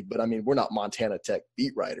 really. But I mean, we're not Montana Tech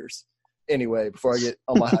beat writers. Anyway, before I get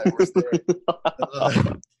on my high horse there,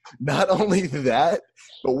 not only that,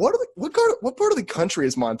 but what part of the country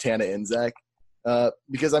is Montana in, Zach?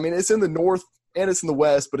 Because I mean, it's in the north and it's in the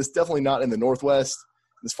west, but it's definitely not in the northwest.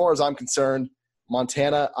 As far as I'm concerned,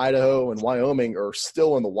 Montana, Idaho, and Wyoming are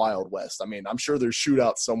still in the Wild West. I mean, I'm sure there's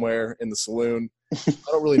shootouts somewhere in the saloon. I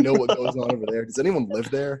don't really know what goes on over there. Does anyone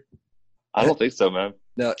live there? I don't think so, man.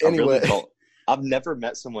 No, anyway. I've never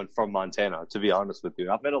met someone from Montana, to be honest with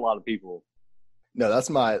you. I've met a lot of people. No,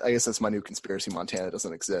 I guess that's my new conspiracy. Montana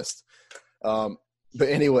doesn't exist. But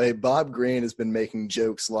anyway, Bob Green has been making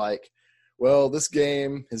jokes like, well, this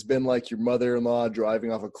game has been like your mother-in-law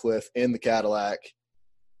driving off a cliff in the Cadillac.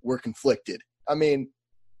 We're conflicted. I mean,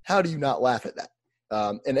 how do you not laugh at that?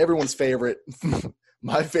 And everyone's favorite,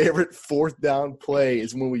 my favorite fourth down play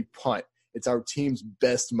is when we punt. It's our team's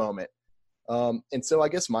best moment. And so I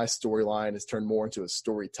guess my storyline has turned more into a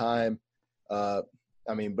story time. But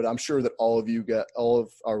I'm sure that all of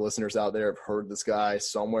our listeners out there have heard this guy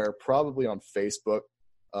somewhere, probably on Facebook,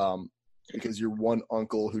 because your one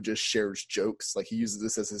uncle who just shares jokes, like he uses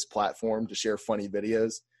this as his platform to share funny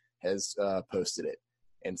videos, has posted it.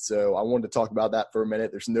 And so I wanted to talk about that for a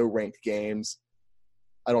minute. There's no ranked games.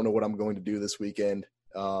 I don't know what I'm going to do this weekend.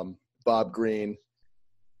 Bob Green,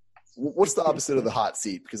 what's the opposite of the hot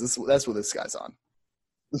seat? Because that's what this guy's on.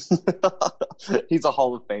 He's a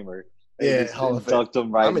Hall of Famer. Yeah, Hall of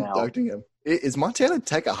Fame. I'm inducting him. Is Montana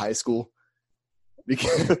Tech a high school?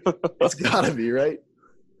 Because it's got to be, right?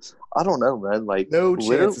 I don't know, man. Like, no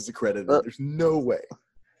chance it's accredited. There's no way.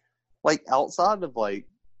 Like, outside of, like,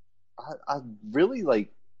 I really,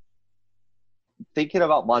 like, thinking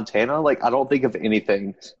about Montana, like, I don't think of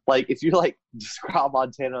anything. Like, if you, like, describe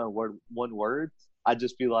Montana in one word, I'd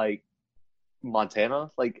just be like, Montana.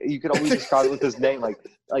 Like, you could always describe it with his name. Like,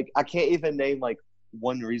 I can't even name, like,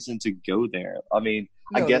 one reason to go there. I mean,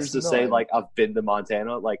 no, I guess to say, like, I've been to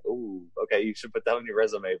Montana, like, ooh, okay, you should put that on your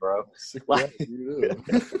resume, bro. Like,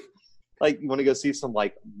 like, you want to go see some,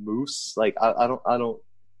 like, moose? Like, I don't know.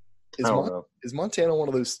 Is Montana one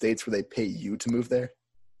of those states where they pay you to move there?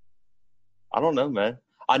 I don't know, man.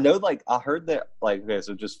 I know, like, I heard that, like, okay,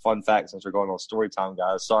 so just fun fact since we're going on story time,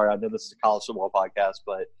 guys. Sorry, I know this is a college football podcast,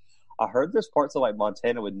 but I heard there's parts of, like,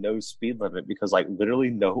 Montana with no speed limit because, like, literally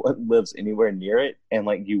no one lives anywhere near it and,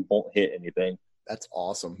 like, you won't hit anything. That's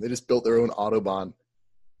awesome. They just built their own Autobahn.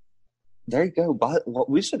 There you go. But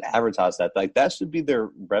we should advertise that. Like, that should be their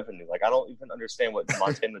revenue. Like, I don't even understand what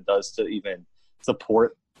Montana does to even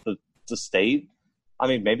support the state. I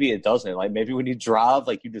mean, maybe it doesn't. Like, maybe when you drive,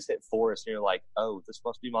 like, you just hit forest and you're like, oh, this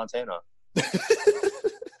must be Montana.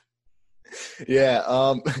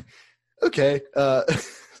 Yeah. Okay.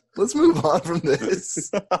 Let's move on from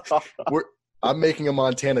this. I'm making a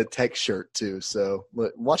Montana Tech shirt too, so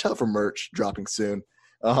watch out for merch dropping soon.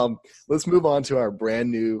 Let's move on to our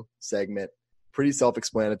brand new segment. Pretty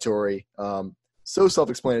self-explanatory. So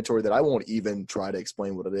self-explanatory that I won't even try to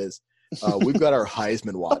explain what it is. We've got our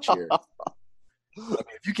Heisman watch here. I mean,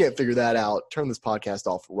 if you can't figure that out, turn this podcast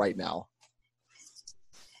off right now.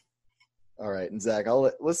 All right, and Zach,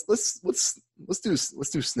 let's do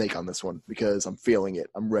snake on this one because I'm feeling it.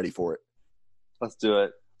 I'm ready for it. Let's do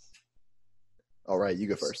it. All right, you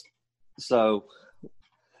go first. So,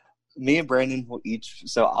 me and Brandon will each.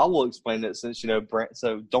 So I will explain it since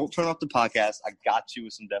so don't turn off the podcast. I got you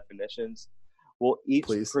with some definitions. We'll each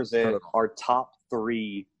present our top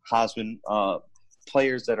 3 Heisman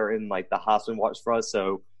players that are in like the Heisman watch for us.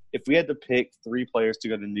 So if we had to pick 3 players to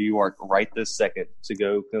go to New York right this second to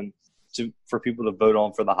go for people to vote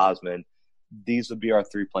on for the Heisman, these would be our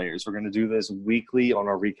 3 players. We're going to do this weekly on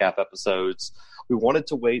our recap episodes. We wanted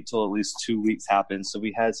to wait till at least 2 weeks happened, so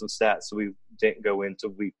we had some stats, so we didn't go into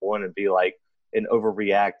week 1 and be like and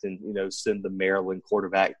overreact and send the Maryland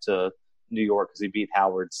quarterback to New York because he beat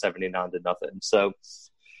Howard 79-0. So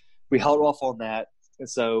we held off on that, and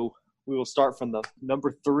so we will start from the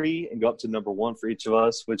number 3 and go up to number 1 for each of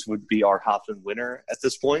us, which would be our Heisman winner at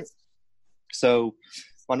this point. So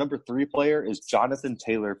my number 3 player is Jonathan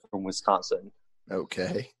Taylor from Wisconsin.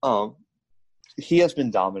 Okay. He has been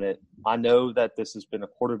dominant. I know that this has been a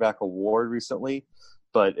quarterback award recently,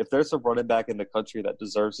 but if there's a running back in the country that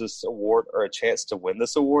deserves this award or a chance to win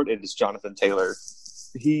this award, it is Jonathan Taylor.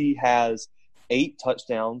 He has 8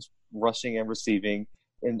 touchdowns rushing and receiving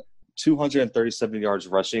and 237 yards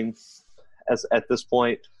rushing at this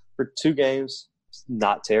point for 2 games.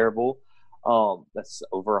 Not terrible. That's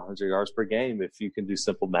over 100 yards per game if you can do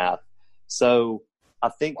simple math. So I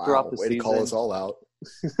think throughout the season – way to call us all out.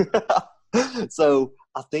 So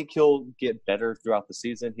I think he'll get better throughout the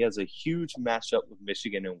season. He has a huge matchup with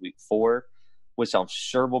Michigan in week 4, which I'm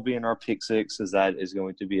sure will be in our pick 6 because that is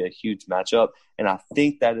going to be a huge matchup. And I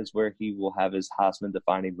think that is where he will have his Heisman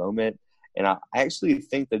defining moment. And I actually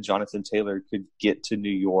think that Jonathan Taylor could get to New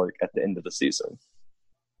York at the end of the season.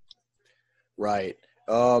 Right.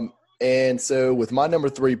 And so with my number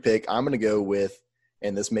 3 pick, I'm going to go with,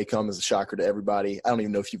 and this may come as a shocker to everybody, I don't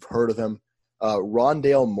even know if you've heard of him,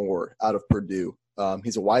 Rondale Moore out of Purdue.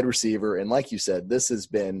 He's a wide receiver, and like you said, this has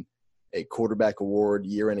been a quarterback award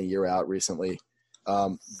year in and year out recently.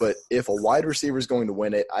 But if a wide receiver is going to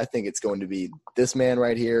win it, I think it's going to be this man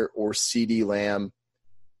right here or CeeDee Lamb.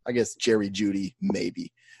 I guess Jerry Jeudy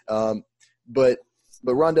maybe. But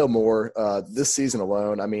Rondale Moore, this season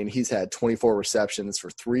alone, I mean, he's had 24 receptions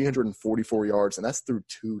for 344 yards, and that's through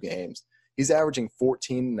 2 games. He's averaging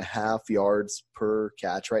 14.5 yards per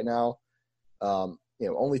catch right now.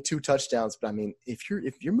 Only 2 touchdowns, but I mean, if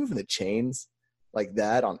you're moving the chains like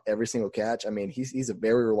that on every single catch, I mean, he's a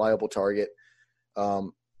very reliable target.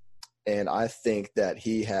 And I think that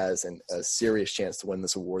he has a serious chance to win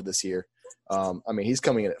this award this year. I mean, he's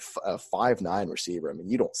coming in at a 5'9" receiver. I mean,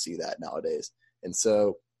 you don't see that nowadays. And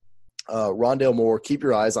so, Rondale Moore, keep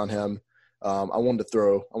your eyes on him. I wanted to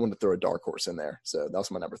throw a dark horse in there. So that was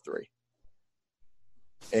my number 3.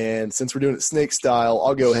 And since we're doing it snake style,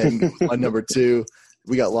 I'll go ahead and go with my number 2.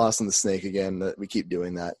 We got lost in the snake again. We keep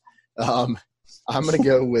doing that. I'm going to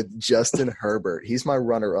go with Justin Herbert. He's my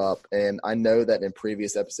runner-up, and I know that in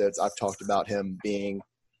previous episodes I've talked about him being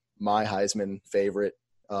my Heisman favorite,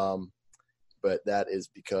 but that is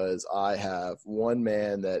because I have one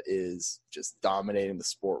man that is just dominating the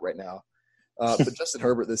sport right now. But Justin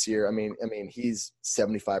Herbert this year, I mean, he's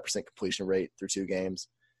 75% completion rate through 2 games.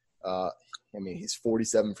 He's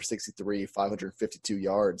 47 for 63, 552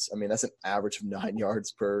 yards. I mean, that's an average of 9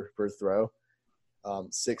 yards per throw.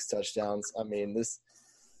 6 touchdowns. I mean,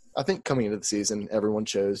 I think coming into the season, everyone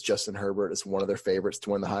chose Justin Herbert as one of their favorites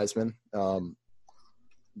to win the Heisman.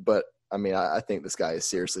 But I mean, I think this guy is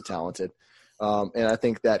seriously talented. And I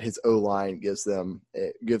think that his O-line gives him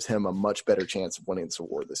a much better chance of winning this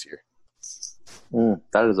award this year.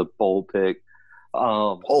 That is a bold pick.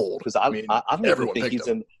 Bold, because I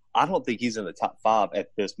don't think he's in the top 5 at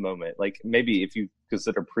this moment. Like maybe if you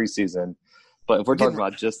consider preseason, but if we're talking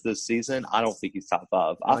about just this season, I don't think he's top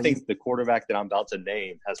 5. I think the quarterback that I'm about to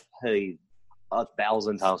name has played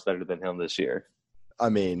 1,000 times better than him this year. I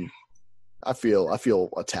mean, I feel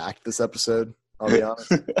attacked this episode. I'll be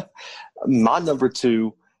honest. My number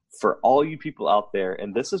 2 for all you people out there,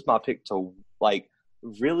 and this is my pick to like.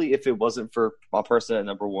 Really, if it wasn't for my person at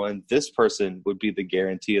number 1, this person would be the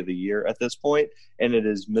guarantee of the year at this point, and it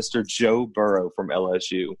is Mr. Joe Burrow from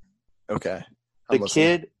LSU. Okay. The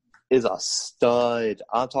kid is a stud.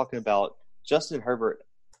 I'm talking about Justin Herbert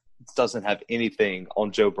doesn't have anything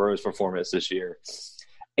on Joe Burrow's performance this year.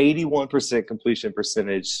 81% completion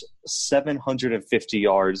percentage, 750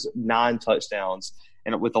 yards, 9 touchdowns,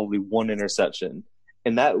 and with only 1 interception.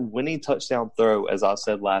 And that winning touchdown throw, as I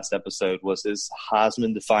said last episode, was his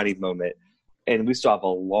Heisman-defining moment. And we still have a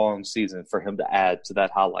long season for him to add to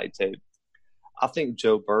that highlight tape. I think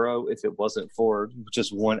Joe Burrow, if it wasn't for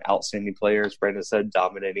just one outstanding player, as Brandon said,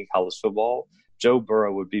 dominating college football, Joe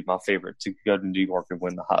Burrow would be my favorite to go to New York and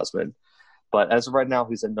win the Heisman. But as of right now,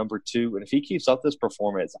 he's at number 2. And if he keeps up this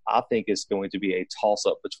performance, I think it's going to be a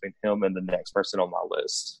toss-up between him and the next person on my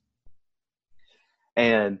list.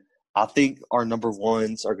 And I think our number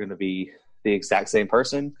 1s are going to be the exact same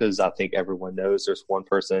person, because I think everyone knows there's one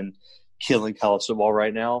person killing college football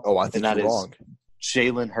right now. Oh, I think you're wrong.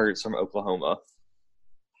 Jalen Hurts from Oklahoma.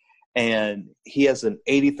 And he has an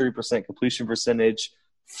 83% completion percentage,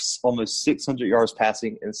 almost 600 yards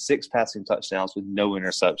passing, and 6 passing touchdowns with no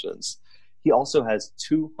interceptions. He also has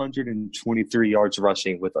 223 yards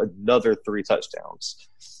rushing with another 3 touchdowns.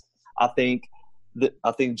 I think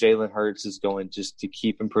Jalen Hurts is going just to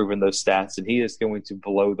keep improving those stats, and he is going to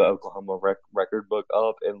blow the Oklahoma record book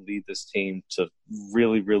up and lead this team to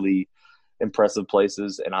really, really impressive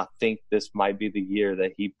places. And I think this might be the year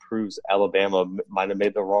that he proves Alabama might have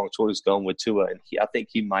made the wrong choice going with Tua. And I think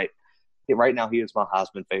he might. Right now, he is my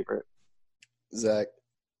Heisman favorite. Zach,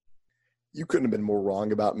 you couldn't have been more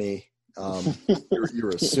wrong about me. You're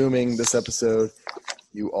assuming this episode.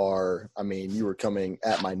 You were coming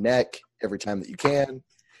at my neck every time that you can.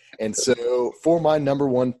 And so for my number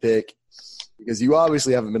 1 pick, because you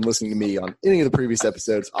obviously haven't been listening to me on any of the previous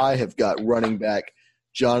episodes, I have got running back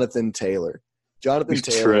Jonathan Taylor.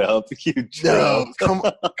 Taylor. No, come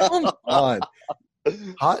on.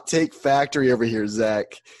 Hot take factory over here,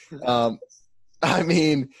 Zach.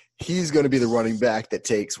 He's going to be the running back that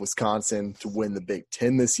takes Wisconsin to win the Big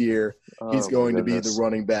Ten this year. He's going to be the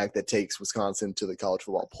running back that takes Wisconsin to the college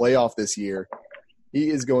football playoff this year. He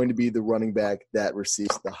is going to be the running back that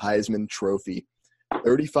receives the Heisman Trophy.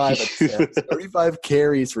 35 attempts, 35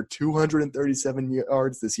 carries for 237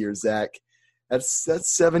 yards this year, Zach. That's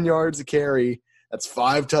 7 yards a carry. That's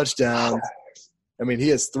 5 touchdowns. He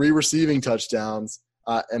has 3 receiving touchdowns.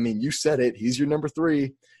 You said it. He's your number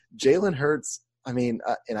 3. Jalen Hurts, and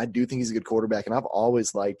I do think he's a good quarterback, and I've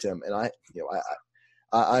always liked him. And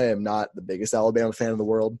I am not the biggest Alabama fan in the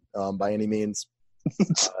world by any means,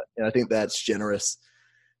 and I think that's generous.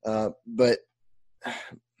 But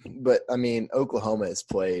Oklahoma has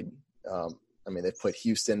played. They've played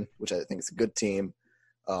Houston, which I think is a good team,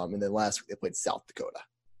 and then last week they played South Dakota.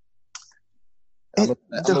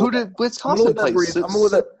 Who did Wisconsin play?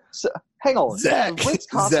 Hang on, Zach.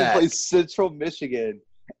 Wisconsin plays Central Michigan,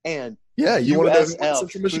 and yeah, you want to know who went to USF.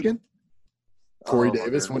 Central Michigan? Corey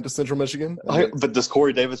Davis went to Central Michigan. But does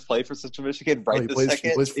Corey Davis play for Central Michigan he plays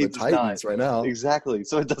for the Titans right now. Exactly.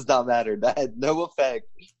 So it does not matter. That had no effect.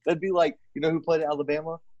 That'd be like, who played at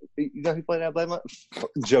Alabama?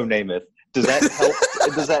 Joe Namath. Does that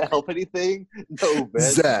help? Does that help anything? No,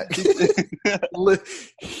 man. Zach,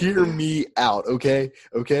 hear me out, okay?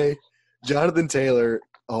 Okay? Jonathan Taylor,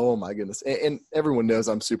 oh my goodness. And everyone knows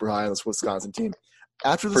I'm super high on this Wisconsin team.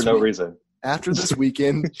 For no reason. After this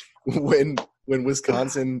weekend, when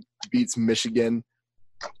Wisconsin beats Michigan,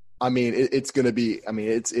 it's gonna be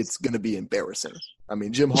embarrassing.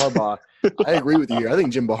 Jim Harbaugh, I agree with you here. I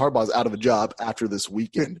think Jim Harbaugh's out of a job after this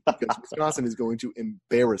weekend because Wisconsin is going to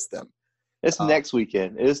embarrass them. It's next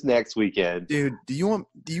weekend. It's next weekend. Dude, do you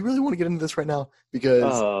really want to get into this right now?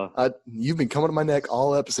 Because you've been coming to my neck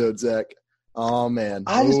all episode, Zach. Oh man.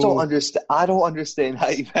 I just don't understand. I don't understand how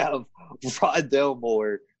you have Rondale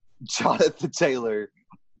Moore, Jonathan Taylor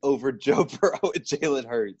over Joe Burrow and Jalen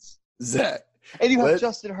Hurts. Zach. And you have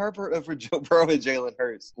Justin Herbert over Joe Burrow and Jalen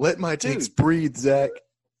Hurts. Let my takes breathe, Zach.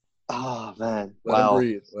 Oh, man.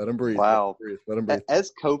 Let him breathe. Wow. Let him breathe.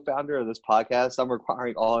 As co-founder of this podcast, I'm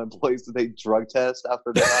requiring all employees to take drug tests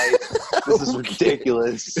after tonight. This is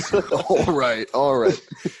ridiculous. All right.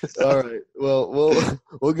 Well,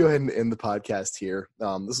 we'll go ahead and end the podcast here.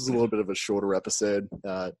 This is a little bit of a shorter episode.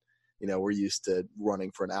 We're used to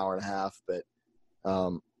running for an hour and a half, but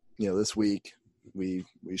this week we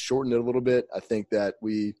shortened it a little bit. I think that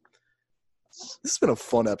this has been a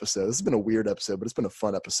fun episode. This has been a weird episode, but it's been a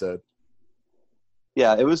fun episode.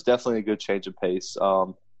 Yeah, it was definitely a good change of pace.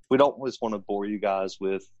 We don't just want to bore you guys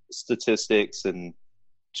with statistics and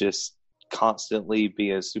just constantly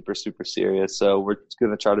being super, super serious. So we're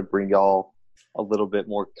going to try to bring y'all a little bit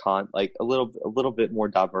more a little bit more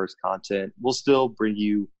diverse content. We'll still bring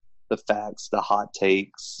you the facts, the hot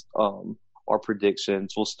takes, our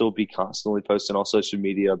predictions. We'll still be constantly posting on social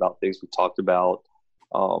media about things we talked about.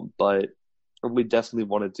 But we definitely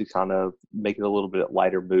wanted to kind of make it a little bit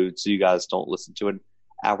lighter mood so you guys don't listen to an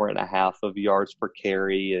hour and a half of yards per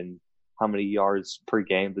carry and how many yards per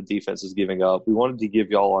game the defense is giving up. We wanted to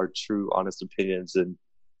give y'all our true, honest opinions and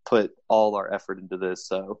put all our effort into this.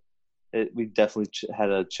 So we definitely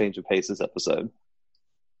had a change of pace this episode.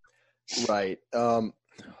 Right.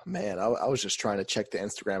 Man, I was just trying to check the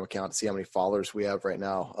Instagram account to see how many followers we have right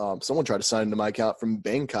now. Someone tried to sign into my account from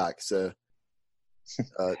Bangkok. So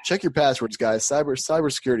check your passwords, guys.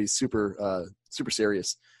 Cybersecurity is super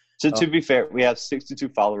serious. To be fair, we have 62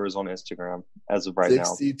 followers on Instagram as of right now.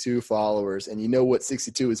 62 followers. And you know what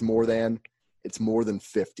 62 is more than? It's more than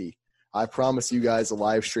 50. I promise you guys a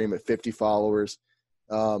live stream at 50 followers.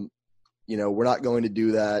 We're not going to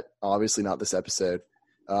do that. Obviously not this episode.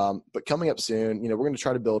 But coming up soon, we're going to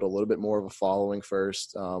try to build a little bit more of a following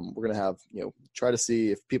first. We're going to have, try to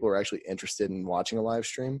see if people are actually interested in watching a live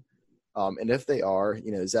stream. And if they are,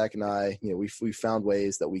 Zach and I, we found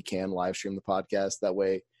ways that we can live stream the podcast. That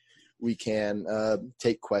way we can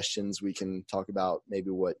take questions. We can talk about maybe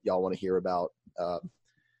what y'all want to hear about.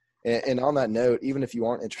 And on that note, even if you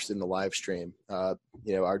aren't interested in the live stream, our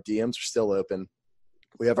DMs are still open.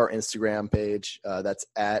 We have our Instagram page. That's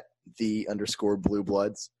at @the_Blue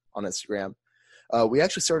Bloods on Instagram. We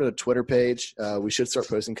actually started a Twitter page. We should start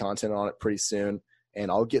posting content on it pretty soon. And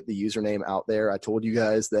I'll get the username out there. I told you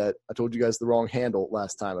guys the wrong handle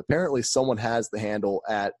last time. Apparently someone has the handle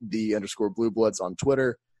at @the_Blue Bloods on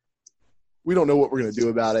Twitter. We don't know what we're going to do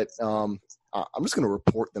about it. I'm just going to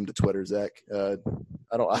report them to Twitter, Zach. I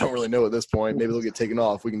don't really know at this point. Maybe they'll get taken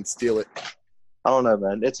off. We can steal it. I don't know,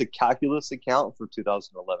 man. It's a calculus account for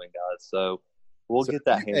 2011, guys. So we'll get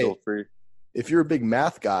that handle for you. If you're a big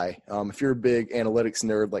math guy, if you're a big analytics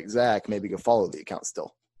nerd like Zach, maybe go follow the account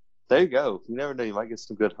still. There you go. You never know. You might get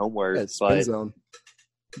some good homework. Yeah, spin zone.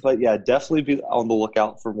 But yeah, definitely be on the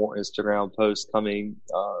lookout for more Instagram posts coming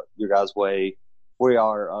your guys' way. We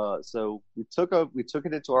are so we took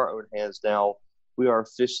it into our own hands now. We are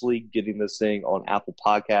officially getting this thing on Apple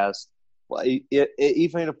Podcasts. Well,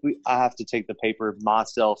 even if I have to take the paper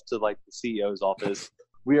myself to like the CEO's office,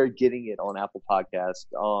 we are getting it on Apple Podcasts.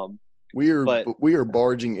 We are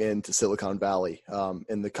barging into Silicon Valley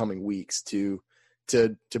in the coming weeks to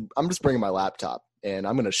I'm just bringing my laptop and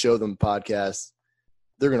I'm going to show them the podcast.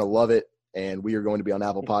 They're going to love it, and we are going to be on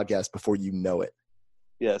Apple Podcasts before you know it.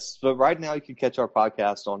 Yes, but right now you can catch our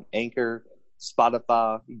podcast on Anchor,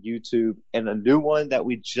 Spotify, YouTube, and a new one that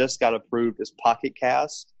we just got approved is Pocket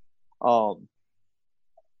Cast. I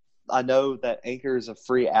know that Anchor is a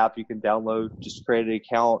free app you can download. Just create an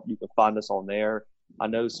account. You can find us on there. I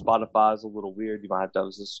know Spotify is a little weird. You might have to have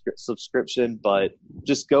a subscription, but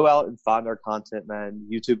just go out and find our content, man.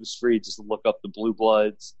 YouTube is free. Just look up the Blue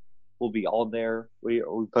Bloods. We'll be on there. We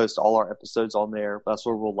post all our episodes on there. That's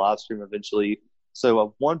where we'll live stream eventually.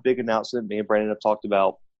 So one big announcement me and Brandon have talked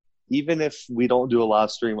about, even if we don't do a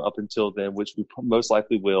live stream up until then, which we most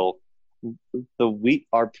likely will,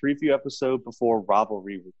 our preview episode before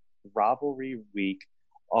rivalry week,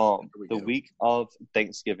 the week of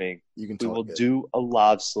Thanksgiving, we will do a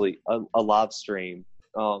live stream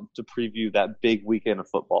to preview that big weekend of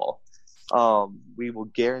football. We will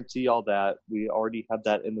guarantee all that. We already have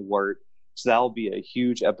that in the works. So that will be a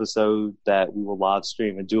huge episode that we will live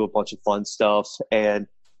stream and do a bunch of fun stuff. And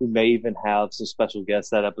we may even have some special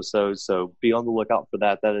guests that episode. So be on the lookout for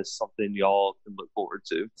that. That is something y'all can look forward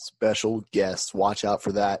to. Special guests. Watch out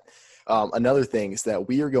for that. Another thing is that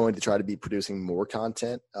we are going to try to be producing more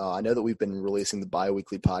content. I know that we've been releasing the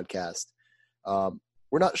bi-weekly podcast.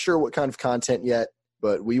 We're not sure what kind of content yet,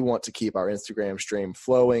 but we want to keep our Instagram stream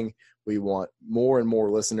flowing. We want more and more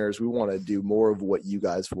listeners. We want to do more of what you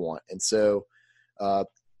guys want. And so to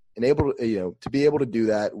be able to do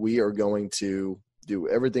that, we are going to do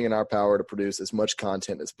everything in our power to produce as much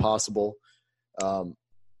content as possible.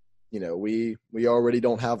 We already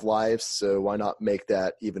don't have lives, so why not make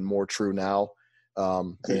that even more true now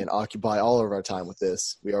and occupy all of our time with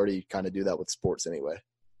this? We already kind of do that with sports anyway.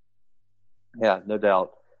 Yeah, no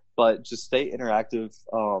doubt. But just stay interactive.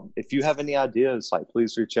 If you have any ideas,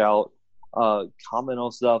 please reach out, comment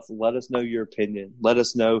on stuff. Let us know your opinion. Let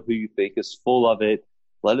us know who you think is full of it.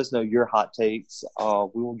 Let us know your hot takes.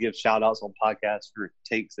 We will give shout outs on podcasts for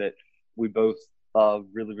takes that we both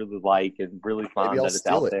really, really like and really find that it's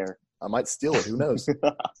out there. I might steal it. Who knows?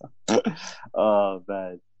 Oh,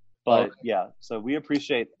 man. But yeah, so we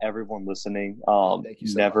appreciate everyone listening. Thank you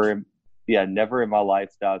so much. Never in my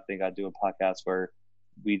life did I think I'd do a podcast where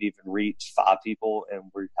we'd even reach 5 people, and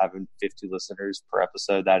we're having 50 listeners per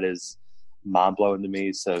episode. That is mind blowing to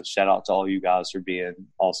me. So shout out to all you guys for being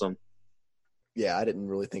awesome. Yeah, I didn't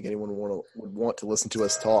really think anyone would want to listen to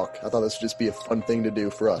us talk. I thought this would just be a fun thing to do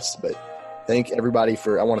for us. But I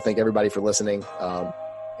want to thank everybody for listening.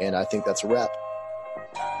 And I think that's a wrap.